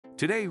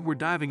Today, we're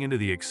diving into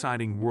the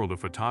exciting world of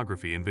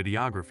photography and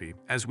videography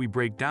as we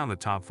break down the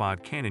top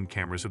 5 Canon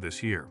cameras of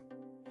this year.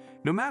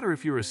 No matter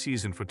if you're a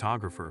seasoned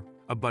photographer,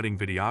 a budding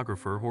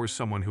videographer, or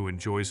someone who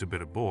enjoys a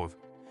bit of both,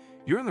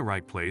 you're in the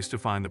right place to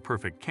find the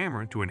perfect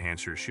camera to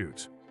enhance your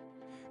shoots.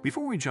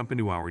 Before we jump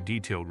into our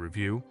detailed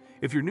review,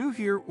 if you're new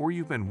here or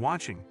you've been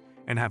watching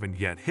and haven't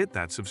yet hit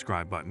that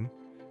subscribe button,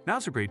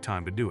 now's a great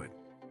time to do it.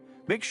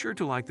 Make sure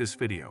to like this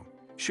video,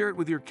 share it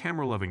with your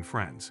camera-loving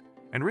friends,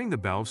 and ring the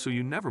bell so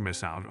you never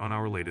miss out on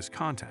our latest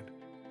content.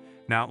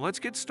 Now let's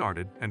get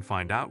started and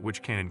find out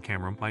which Canon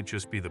camera might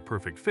just be the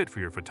perfect fit for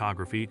your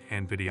photography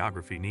and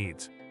videography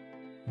needs.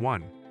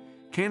 1.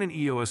 Canon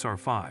EOS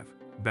R5,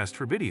 best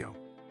for video.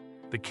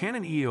 The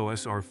Canon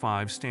EOS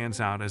R5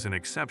 stands out as an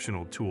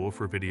exceptional tool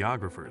for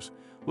videographers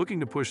looking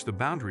to push the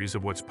boundaries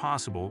of what's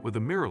possible with a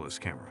mirrorless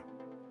camera.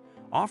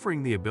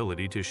 Offering the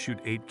ability to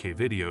shoot 8K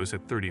videos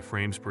at 30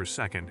 frames per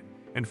second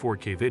and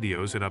 4K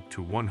videos at up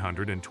to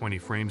 120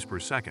 frames per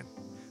second,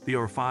 the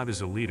R5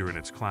 is a leader in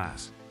its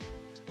class.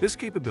 This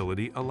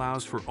capability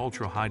allows for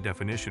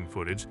ultra-high-definition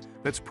footage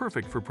that's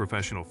perfect for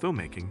professional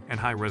filmmaking and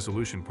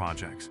high-resolution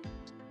projects.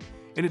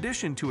 In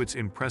addition to its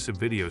impressive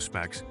video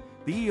specs,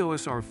 the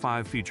EOS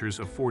R5 features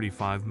a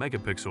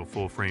 45-megapixel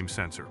full-frame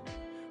sensor,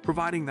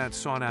 providing that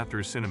sought-after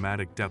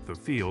cinematic depth of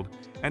field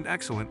and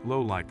excellent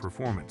low-light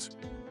performance.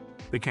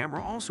 The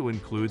camera also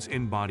includes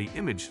in-body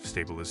image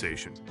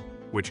stabilization,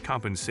 which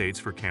compensates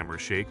for camera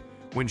shake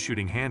when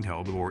shooting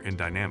handheld or in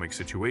dynamic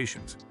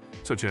situations,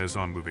 such as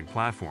on moving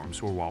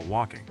platforms or while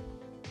walking.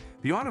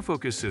 The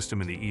autofocus system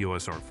in the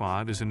EOS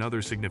R5 is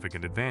another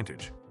significant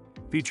advantage,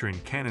 featuring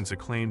Canon's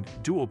acclaimed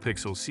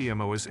dual-pixel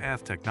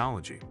CMOS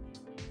technology.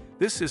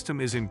 This system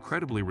is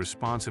incredibly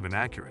responsive and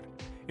accurate,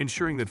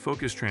 ensuring that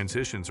focus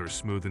transitions are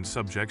smooth and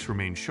subjects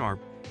remain sharp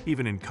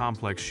even in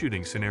complex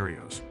shooting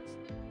scenarios.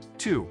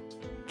 2.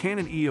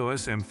 Canon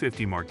EOS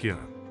M50 Mark I,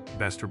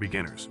 best for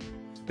beginners.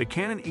 The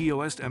Canon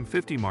EOS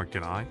M50 Mark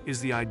I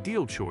is the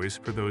ideal choice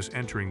for those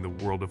entering the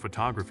world of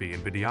photography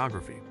and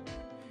videography.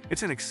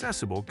 It's an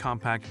accessible,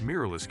 compact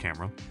mirrorless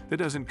camera that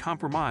doesn't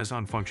compromise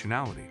on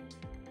functionality.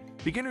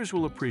 Beginners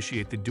will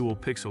appreciate the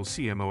dual-pixel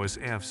CMOS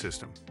AF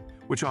system,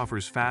 which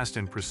offers fast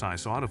and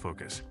precise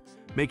autofocus,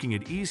 making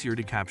it easier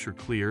to capture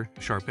clear,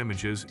 sharp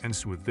images and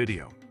smooth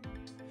video.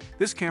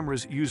 This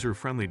camera's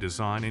user-friendly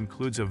design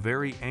includes a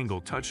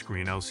vari-angle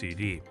touchscreen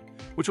LCD,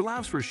 which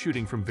allows for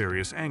shooting from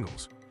various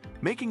angles,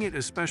 making it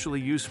especially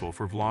useful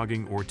for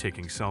vlogging or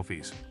taking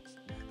selfies.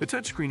 The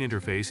touchscreen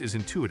interface is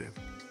intuitive,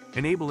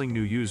 enabling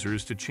new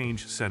users to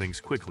change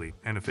settings quickly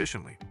and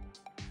efficiently.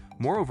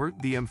 Moreover,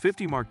 the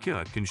M50 Mark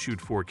I can shoot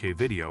 4K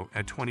video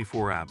at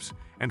 24 apps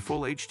and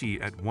Full HD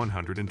at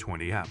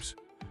 120 apps,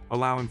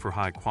 allowing for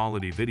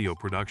high-quality video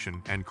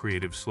production and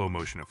creative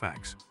slow-motion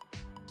effects.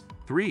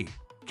 3.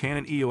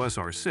 Canon EOS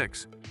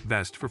R6,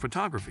 best for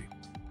photography.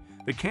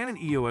 The Canon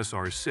EOS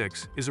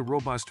R6 is a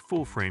robust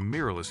full-frame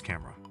mirrorless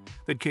camera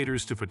that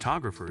caters to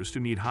photographers to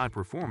need high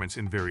performance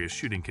in various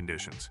shooting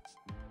conditions.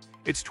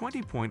 Its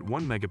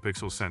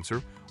 20.1-megapixel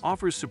sensor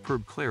offers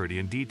superb clarity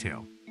and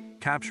detail,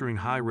 capturing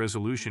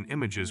high-resolution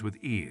images with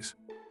ease.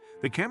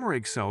 The camera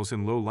excels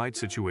in low-light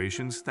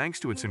situations thanks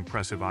to its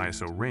impressive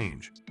ISO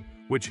range,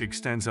 which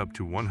extends up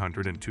to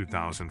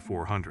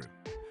 102,400,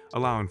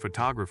 allowing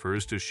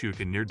photographers to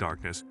shoot in near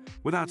darkness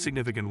without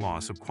significant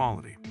loss of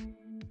quality.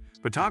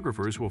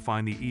 Photographers will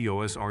find the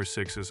EOS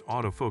R6's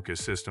autofocus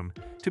system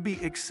to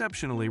be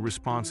exceptionally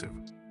responsive.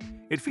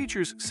 It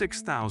features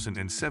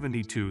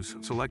 6,072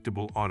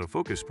 selectable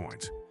autofocus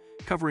points,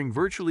 covering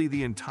virtually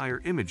the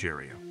entire image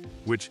area,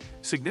 which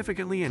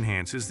significantly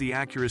enhances the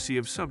accuracy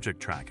of subject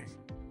tracking.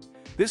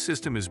 This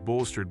system is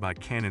bolstered by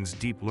Canon's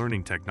deep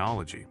learning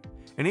technology,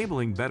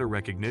 enabling better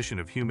recognition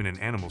of human and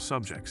animal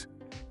subjects,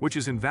 which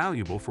is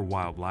invaluable for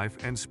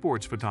wildlife and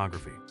sports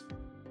photography.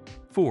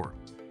 4.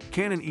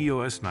 Canon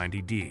EOS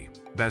 90D,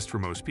 best for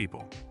most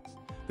people.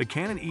 The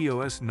Canon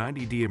EOS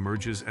 90D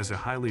emerges as a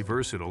highly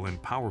versatile and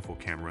powerful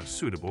camera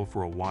suitable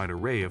for a wide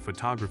array of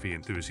photography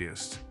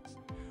enthusiasts.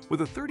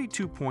 With a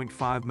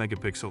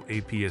 32.5-megapixel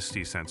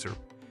APS-C sensor,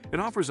 it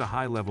offers a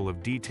high level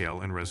of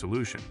detail and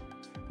resolution,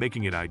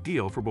 making it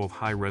ideal for both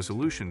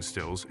high-resolution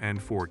stills and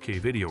 4K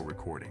video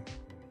recording.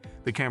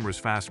 The camera's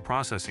fast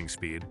processing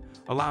speed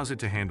allows it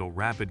to handle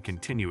rapid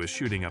continuous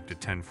shooting up to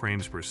 10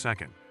 frames per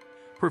second,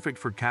 perfect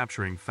for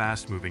capturing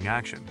fast-moving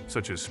action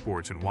such as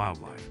sports and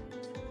wildlife.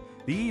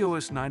 The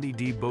EOS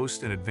 90D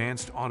boasts an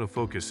advanced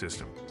autofocus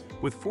system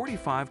with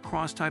 45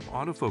 cross-type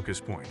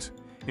autofocus points,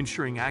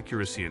 ensuring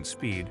accuracy and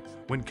speed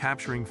when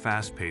capturing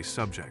fast-paced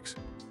subjects.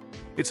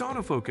 Its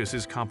autofocus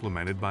is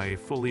complemented by a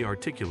fully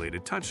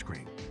articulated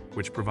touchscreen,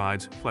 which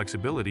provides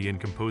flexibility in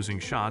composing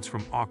shots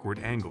from awkward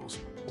angles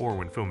or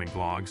when filming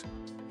vlogs.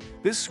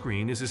 This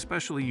screen is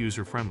especially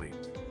user-friendly,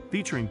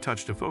 featuring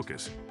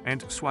touch-to-focus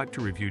and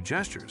swipe-to-review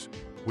gestures,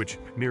 which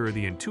mirror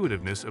the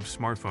intuitiveness of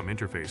smartphone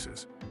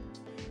interfaces.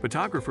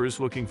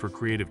 Photographers looking for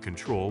creative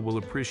control will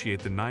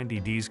appreciate the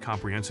 90D's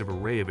comprehensive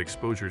array of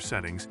exposure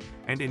settings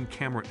and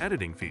in-camera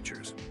editing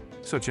features,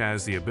 such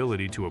as the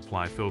ability to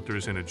apply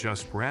filters and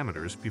adjust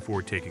parameters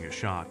before taking a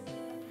shot.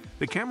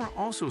 The camera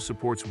also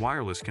supports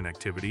wireless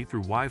connectivity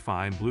through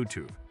Wi-Fi and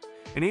Bluetooth,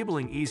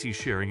 enabling easy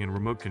sharing and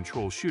remote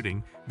control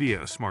shooting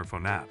via a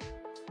smartphone app.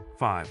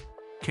 5.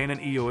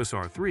 Canon EOS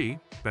R3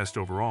 Best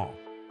Overall.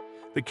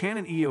 The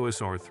Canon EOS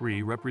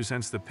R3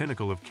 represents the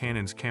pinnacle of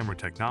Canon's camera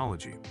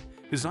technology,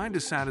 designed to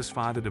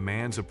satisfy the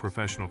demands of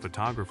professional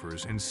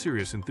photographers and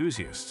serious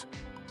enthusiasts.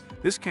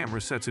 This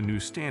camera sets a new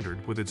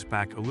standard with its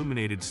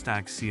back-illuminated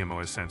stacked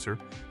CMOS sensor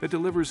that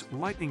delivers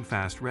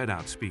lightning-fast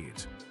readout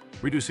speeds,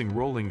 reducing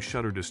rolling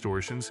shutter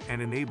distortions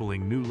and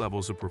enabling new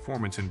levels of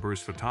performance in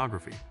burst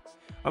photography,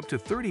 up to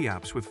 30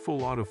 apps with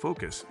full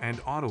autofocus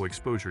and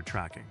auto-exposure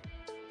tracking.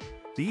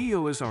 The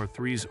EOS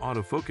R3's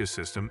autofocus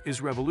system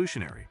is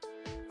revolutionary,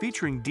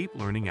 featuring deep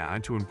learning AI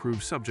to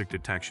improve subject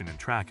detection and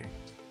tracking.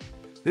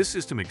 This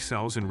system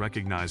excels in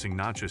recognizing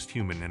not just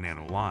human and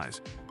animal eyes,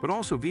 but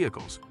also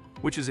vehicles,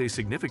 which is a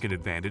significant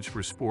advantage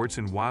for sports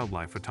and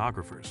wildlife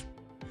photographers.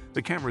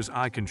 The camera's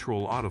eye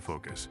control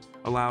autofocus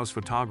allows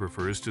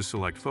photographers to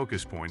select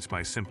focus points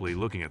by simply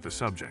looking at the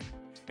subject,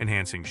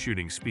 enhancing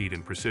shooting speed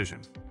and precision.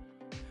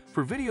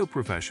 For video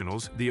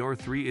professionals, the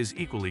R3 is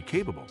equally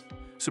capable,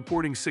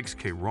 supporting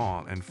 6K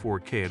RAW and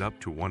 4K at up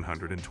to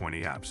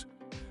 120 apps,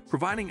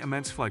 providing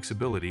immense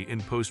flexibility in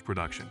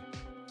post-production.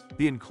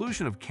 The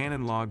inclusion of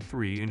Canon Log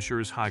 3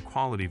 ensures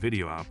high-quality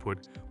video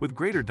output with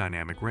greater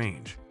dynamic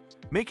range,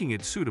 making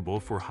it suitable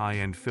for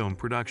high-end film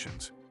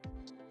productions.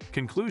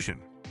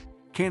 Conclusion: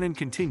 Canon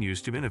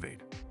continues to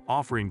innovate,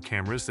 offering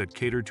cameras that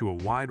cater to a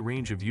wide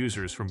range of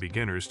users from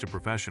beginners to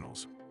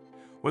professionals.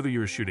 Whether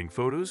you're shooting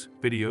photos,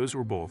 videos,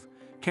 or both,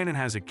 Canon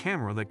has a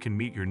camera that can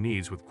meet your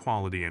needs with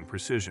quality and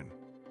precision.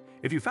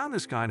 If you found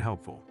this guide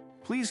helpful,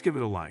 please give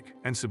it a like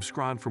and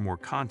subscribe for more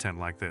content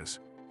like this.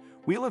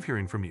 We love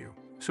hearing from you,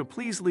 so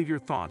please leave your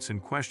thoughts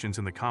and questions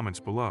in the comments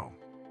below.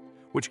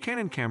 Which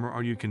Canon camera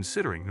are you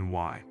considering and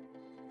why?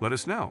 Let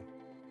us know.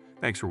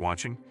 Thanks for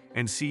watching,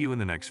 and see you in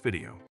the next video.